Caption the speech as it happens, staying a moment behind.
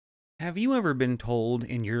Have you ever been told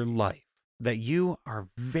in your life that you are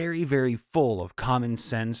very, very full of common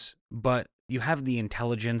sense, but you have the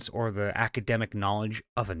intelligence or the academic knowledge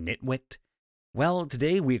of a nitwit? Well,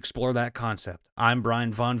 today we explore that concept. I'm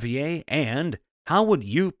Brian Von Vier, and how would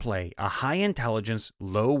you play a high intelligence,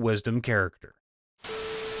 low wisdom character?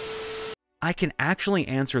 I can actually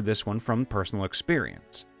answer this one from personal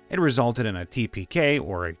experience. It resulted in a TPK,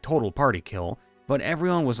 or a total party kill, but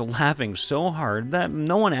everyone was laughing so hard that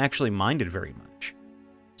no one actually minded very much.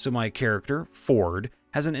 So my character, Ford,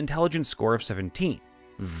 has an intelligence score of 17,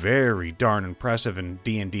 very darn impressive in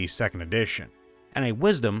D&D 2nd edition, and a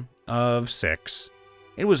wisdom of 6.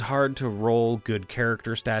 It was hard to roll good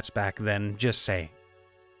character stats back then, just saying.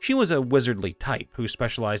 She was a wizardly type who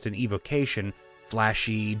specialized in evocation,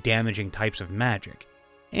 flashy, damaging types of magic,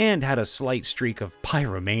 and had a slight streak of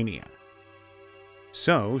pyromania.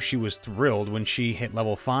 So she was thrilled when she hit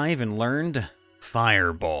level 5 and learned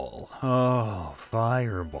Fireball. Oh,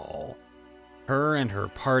 Fireball. Her and her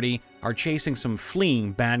party are chasing some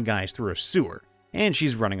fleeing bad guys through a sewer, and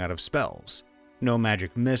she's running out of spells. No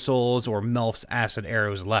magic missiles or Melf's acid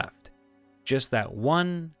arrows left. Just that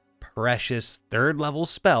one precious 3rd level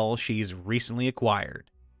spell she's recently acquired.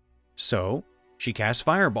 So she casts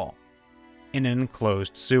Fireball in an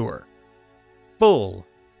enclosed sewer, full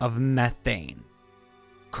of methane.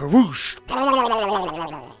 Karoosh!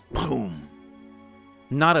 Boom!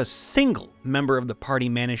 Not a single member of the party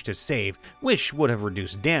managed to save, which would have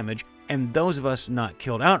reduced damage, and those of us not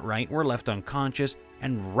killed outright were left unconscious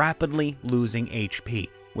and rapidly losing HP,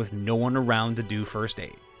 with no one around to do first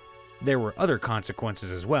aid. There were other consequences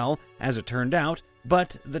as well, as it turned out,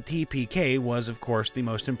 but the TPK was of course the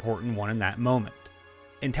most important one in that moment.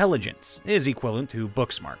 Intelligence is equivalent to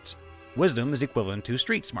book smarts. Wisdom is equivalent to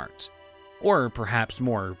street smarts. Or perhaps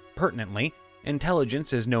more pertinently,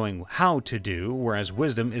 intelligence is knowing how to do, whereas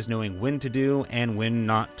wisdom is knowing when to do and when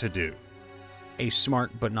not to do. A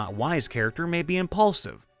smart but not wise character may be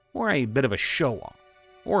impulsive, or a bit of a show-off,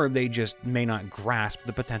 or they just may not grasp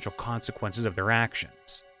the potential consequences of their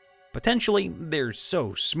actions. Potentially, they're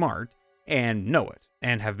so smart, and know it,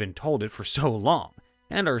 and have been told it for so long,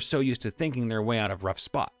 and are so used to thinking their way out of rough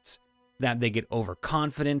spots, that they get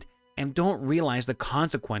overconfident and don't realize the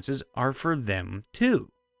consequences are for them too.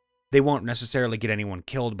 They won't necessarily get anyone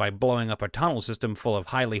killed by blowing up a tunnel system full of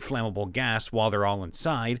highly flammable gas while they're all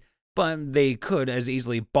inside, but they could as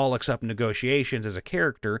easily bollocks up negotiations as a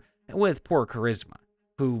character with poor charisma,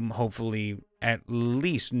 who hopefully at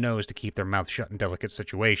least knows to keep their mouth shut in delicate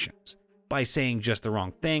situations, by saying just the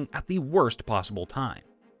wrong thing at the worst possible time.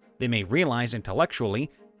 They may realize intellectually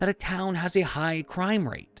that a town has a high crime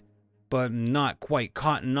rate, but not quite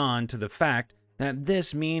cotton on to the fact that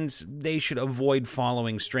this means they should avoid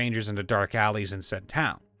following strangers into dark alleys in said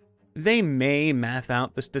town. They may math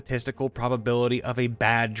out the statistical probability of a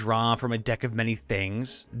bad draw from a deck of many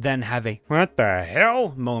things, then have a "what the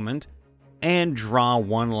hell" moment, and draw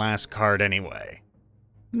one last card anyway.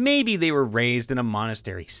 Maybe they were raised in a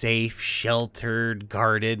monastery, safe, sheltered,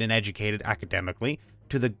 guarded, and educated academically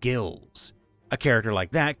to the gills. A character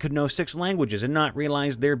like that could know 6 languages and not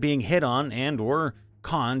realize they're being hit on and/or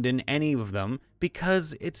conned in any of them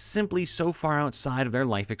because it's simply so far outside of their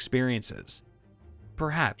life experiences.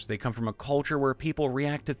 Perhaps they come from a culture where people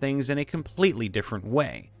react to things in a completely different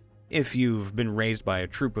way. If you've been raised by a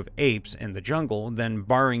troop of apes in the jungle, then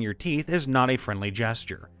baring your teeth is not a friendly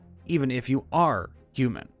gesture, even if you are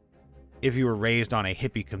human. If you were raised on a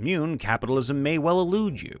hippie commune, capitalism may well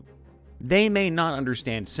elude you. They may not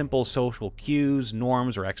understand simple social cues,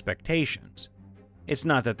 norms, or expectations. It's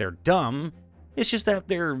not that they're dumb, it's just that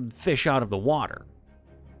they're fish out of the water.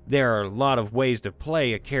 There are a lot of ways to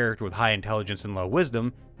play a character with high intelligence and low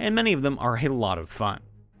wisdom, and many of them are a lot of fun.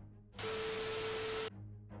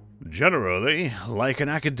 Generally, like an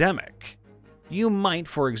academic. You might,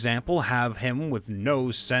 for example, have him with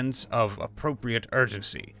no sense of appropriate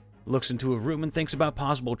urgency, looks into a room and thinks about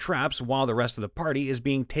possible traps while the rest of the party is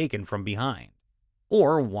being taken from behind.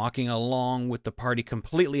 Or walking along with the party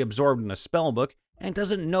completely absorbed in a spellbook and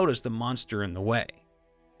doesn't notice the monster in the way.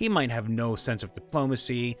 He might have no sense of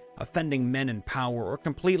diplomacy, offending men in power, or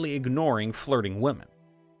completely ignoring flirting women.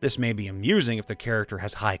 This may be amusing if the character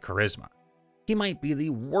has high charisma. He might be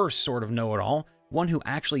the worst sort of know-it-all, one who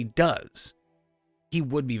actually does. He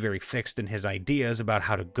would be very fixed in his ideas about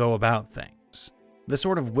how to go about things. The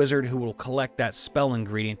sort of wizard who will collect that spell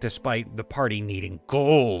ingredient despite the party needing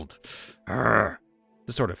gold. The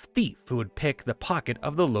sort of thief who would pick the pocket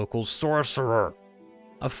of the local sorcerer.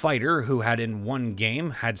 A fighter who had in one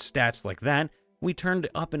game had stats like that. We turned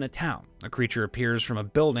up in a town. A creature appears from a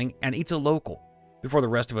building and eats a local. Before the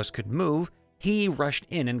rest of us could move, He rushed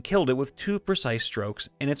in and killed it with 2 precise strokes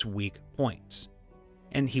in its weak points.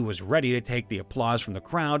 And he was ready to take the applause from the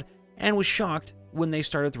crowd and was shocked when they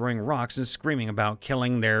started throwing rocks and screaming about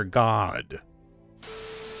killing their god.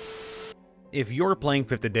 If you're playing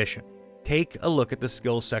 5th edition, take a look at the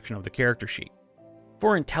skills section of the character sheet.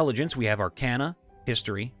 For intelligence, we have Arcana,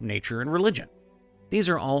 History, Nature, and Religion. These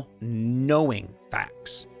are all knowing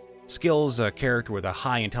facts. Skills, a character with a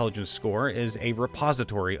high intelligence score is a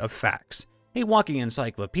repository of facts, a walking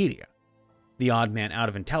encyclopedia. The odd man out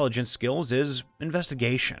of intelligence skills is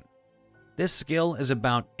Investigation. This skill is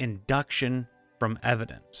about induction from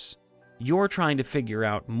evidence. You're trying to figure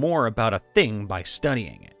out more about a thing by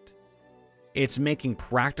studying it. It's making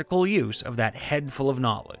practical use of that head full of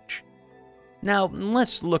knowledge. Now,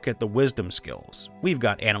 let's look at the wisdom skills. We've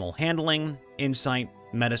got animal handling, insight,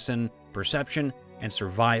 medicine, perception, and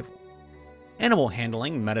survival. Animal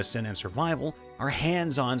handling, medicine, and survival are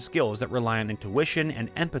hands-on skills that rely on intuition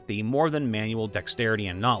and empathy more than manual dexterity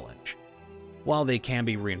and knowledge. While they can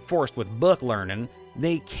be reinforced with book learning,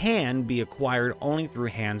 they can be acquired only through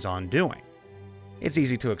hands-on doing. It's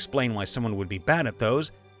easy to explain why someone would be bad at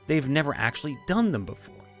those. They've never actually done them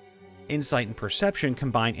before. Insight and perception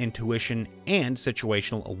combine intuition and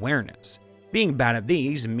situational awareness. Being bad at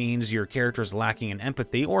these means your character is lacking in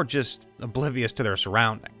empathy or just oblivious to their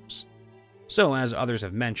surroundings. So, as others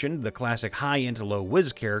have mentioned, the classic high int low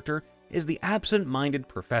whiz character is the absent-minded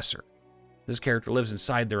professor. This character lives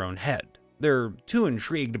inside their own head. They're too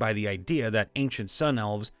intrigued by the idea that ancient sun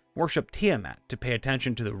elves worship Tiamat to pay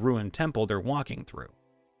attention to the ruined temple they're walking through.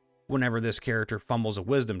 Whenever this character fumbles a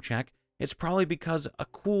wisdom check, it's probably because a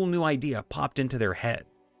cool new idea popped into their head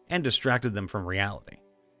and distracted them from reality.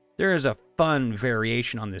 There is a fun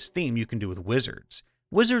variation on this theme you can do with wizards.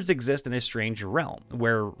 Wizards exist in a strange realm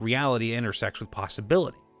where reality intersects with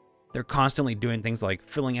possibility. They're constantly doing things like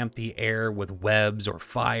filling empty air with webs or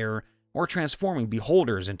fire, or transforming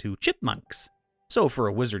beholders into chipmunks. So for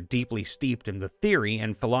a wizard deeply steeped in the theory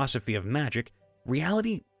and philosophy of magic,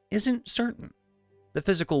 reality isn't certain. The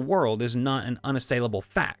physical world is not an unassailable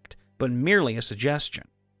fact, but merely a suggestion.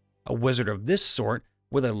 A wizard of this sort,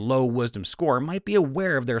 with a low wisdom score, might be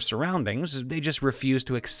aware of their surroundings, they just refuse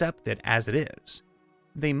to accept it as it is.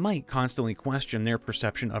 They might constantly question their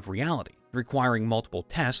perception of reality, requiring multiple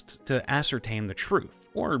tests to ascertain the truth,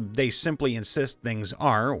 or they simply insist things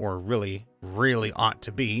are, or really ought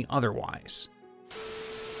to be, otherwise.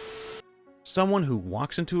 Someone who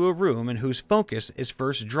walks into a room and whose focus is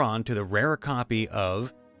first drawn to the rare copy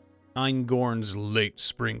of Eingorn's Late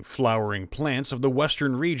Spring Flowering Plants of the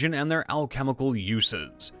Western Region and Their Alchemical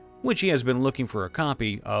Uses, which he has been looking for a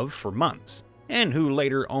copy of for months, and who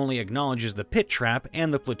later only acknowledges the pit trap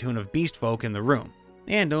and the platoon of beast folk in the room,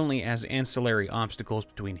 and only as ancillary obstacles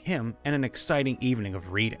between him and an exciting evening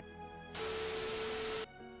of reading.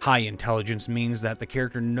 High intelligence means that the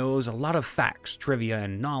character knows a lot of facts, trivia,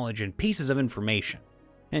 and knowledge and pieces of information.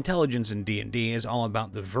 Intelligence in D&D is all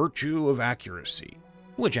about the virtue of accuracy,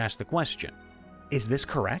 which asks the question, is this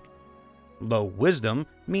correct? Low wisdom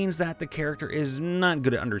means that the character is not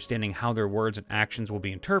good at understanding how their words and actions will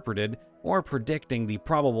be interpreted or predicting the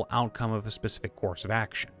probable outcome of a specific course of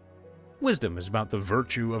action. Wisdom is about the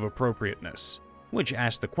virtue of appropriateness, which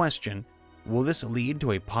asks the question, will this lead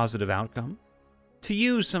to a positive outcome? To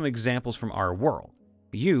use some examples from our world,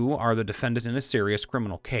 you are the defendant in a serious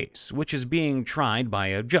criminal case, which is being tried by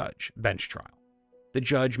a judge, bench trial. The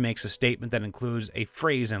judge makes a statement that includes a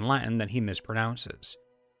phrase in Latin that he mispronounces.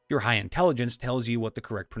 Your high intelligence tells you what the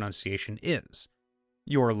correct pronunciation is.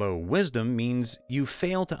 Your low wisdom means you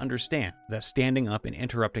fail to understand that standing up and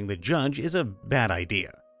interrupting the judge is a bad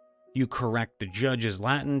idea. You correct the judge's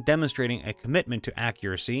Latin, demonstrating a commitment to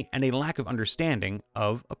accuracy and a lack of understanding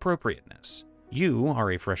of appropriateness. You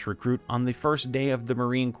are a fresh recruit on the first day of the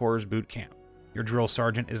Marine Corps boot camp. Your drill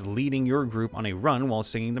sergeant is leading your group on a run while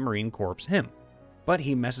singing the Marine Corps hymn, but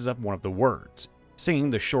he messes up one of the words, singing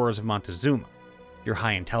the shores of Montezuma. Your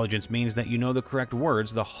high intelligence means that you know the correct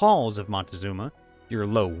words, the halls of Montezuma. Your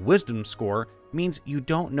low wisdom score means you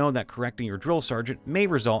don't know that correcting your drill sergeant may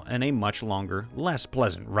result in a much longer, less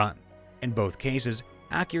pleasant run. In both cases,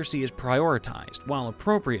 accuracy is prioritized, while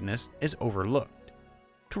appropriateness is overlooked.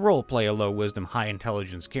 To roleplay a low wisdom, high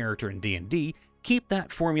intelligence character in D&D, keep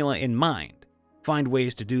that formula in mind. Find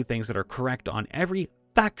ways to do things that are correct on every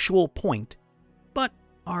factual point, but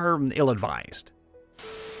are ill-advised.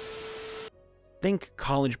 Think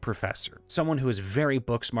college professor, someone who is very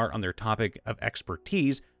book smart on their topic of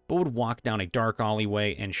expertise, but would walk down a dark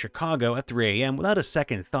alleyway in Chicago at 3 a.m. without a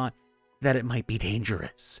second thought that it might be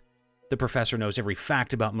dangerous. The professor knows every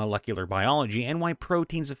fact about molecular biology and why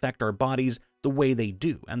proteins affect our bodies the way they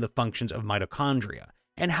do, and the functions of mitochondria,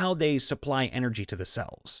 and how they supply energy to the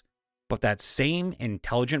cells. But that same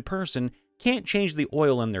intelligent person can't change the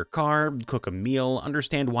oil in their car, cook a meal,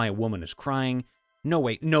 understand why a woman is crying. No,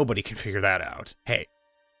 wait, nobody can figure that out. Hey,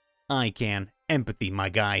 I can. Empathy, my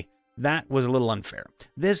guy. That was a little unfair.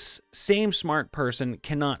 This same smart person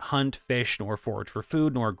cannot hunt, fish, nor forage for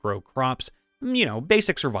food, nor grow crops.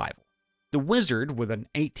 Basic survival. The wizard with an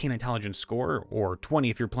 18 intelligence score, or 20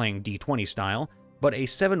 if you're playing D20 style, but a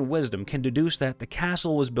 7 wisdom can deduce that the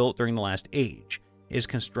castle was built during the last age, is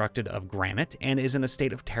constructed of granite, and is in a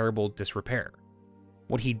state of terrible disrepair.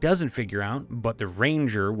 What he doesn't figure out, but the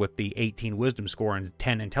ranger with the 18 wisdom score and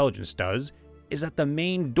 10 intelligence does, is that the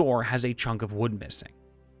main door has a chunk of wood missing.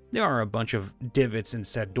 There are a bunch of divots in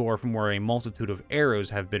said door from where a multitude of arrows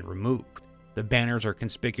have been removed. The banners are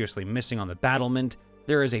conspicuously missing on the battlement,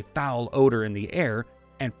 there is a foul odor in the air,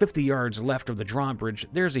 and 50 yards left of the drawbridge,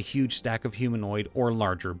 there's a huge stack of humanoid or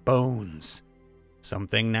larger bones.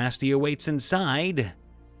 Something nasty awaits inside,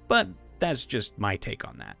 but that's just my take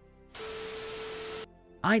on that.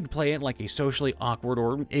 I'd play it like a socially awkward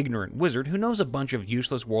or ignorant wizard who knows a bunch of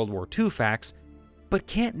useless World War II facts, but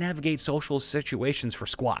can't navigate social situations for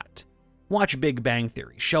squat. Watch Big Bang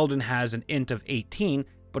Theory. Sheldon has an int of 18,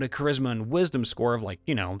 but a charisma and wisdom score of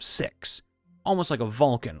 6. Almost like a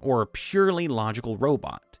Vulcan or a purely logical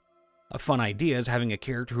robot. A fun idea is having a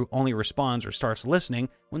character who only responds or starts listening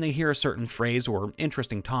when they hear a certain phrase or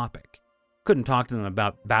interesting topic. Couldn't talk to them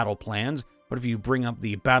about battle plans, but if you bring up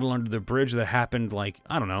the battle under the bridge that happened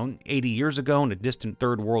 80 years ago in a distant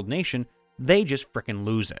third world nation, they just frickin'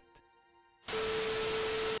 lose it.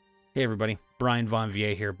 Hey everybody, Brian Von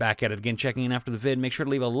Vier here, back at it again, checking in after the vid. Make sure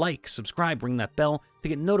to leave a like, subscribe, ring that bell to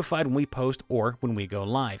get notified when we post or when we go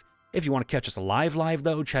live. If you want to catch us live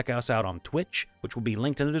though, check us out on Twitch, which will be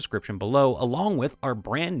linked in the description below, along with our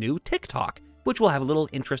brand new TikTok, which will have a little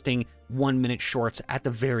interesting 1-minute shorts at the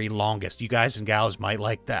very longest. You guys and gals might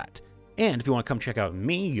like that. And if you want to come check out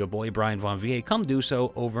me, your boy Brian Von Vier, come do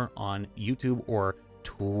so over on YouTube or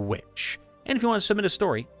Twitch. And if you want to submit a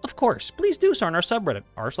story, of course, please do so on our subreddit,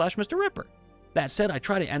 r/MrRipper. That said, I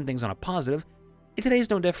try to end things on a positive, and today's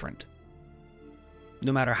no different.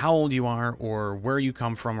 No matter how old you are or where you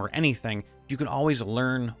come from or anything, you can always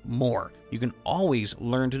learn more. You can always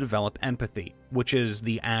learn to develop empathy, which is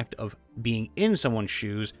the act of being in someone's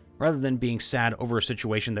shoes rather than being sad over a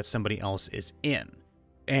situation that somebody else is in.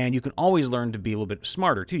 And you can always learn to be a little bit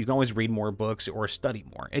smarter too. You can always read more books or study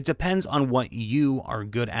more. It depends on what you are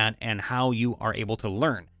good at and how you are able to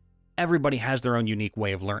learn. Everybody has their own unique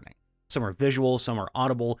way of learning. Some are visual, some are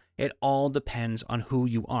audible. It all depends on who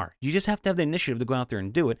you are. You just have to have the initiative to go out there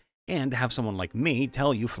and do it, and to have someone like me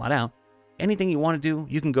tell you flat out, anything you want to do,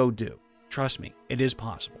 you can go do. Trust me, it is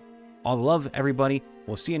possible. All the love, everybody.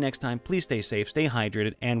 We'll see you next time. Please stay safe, stay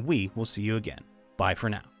hydrated, and we will see you again. Bye for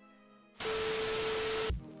now.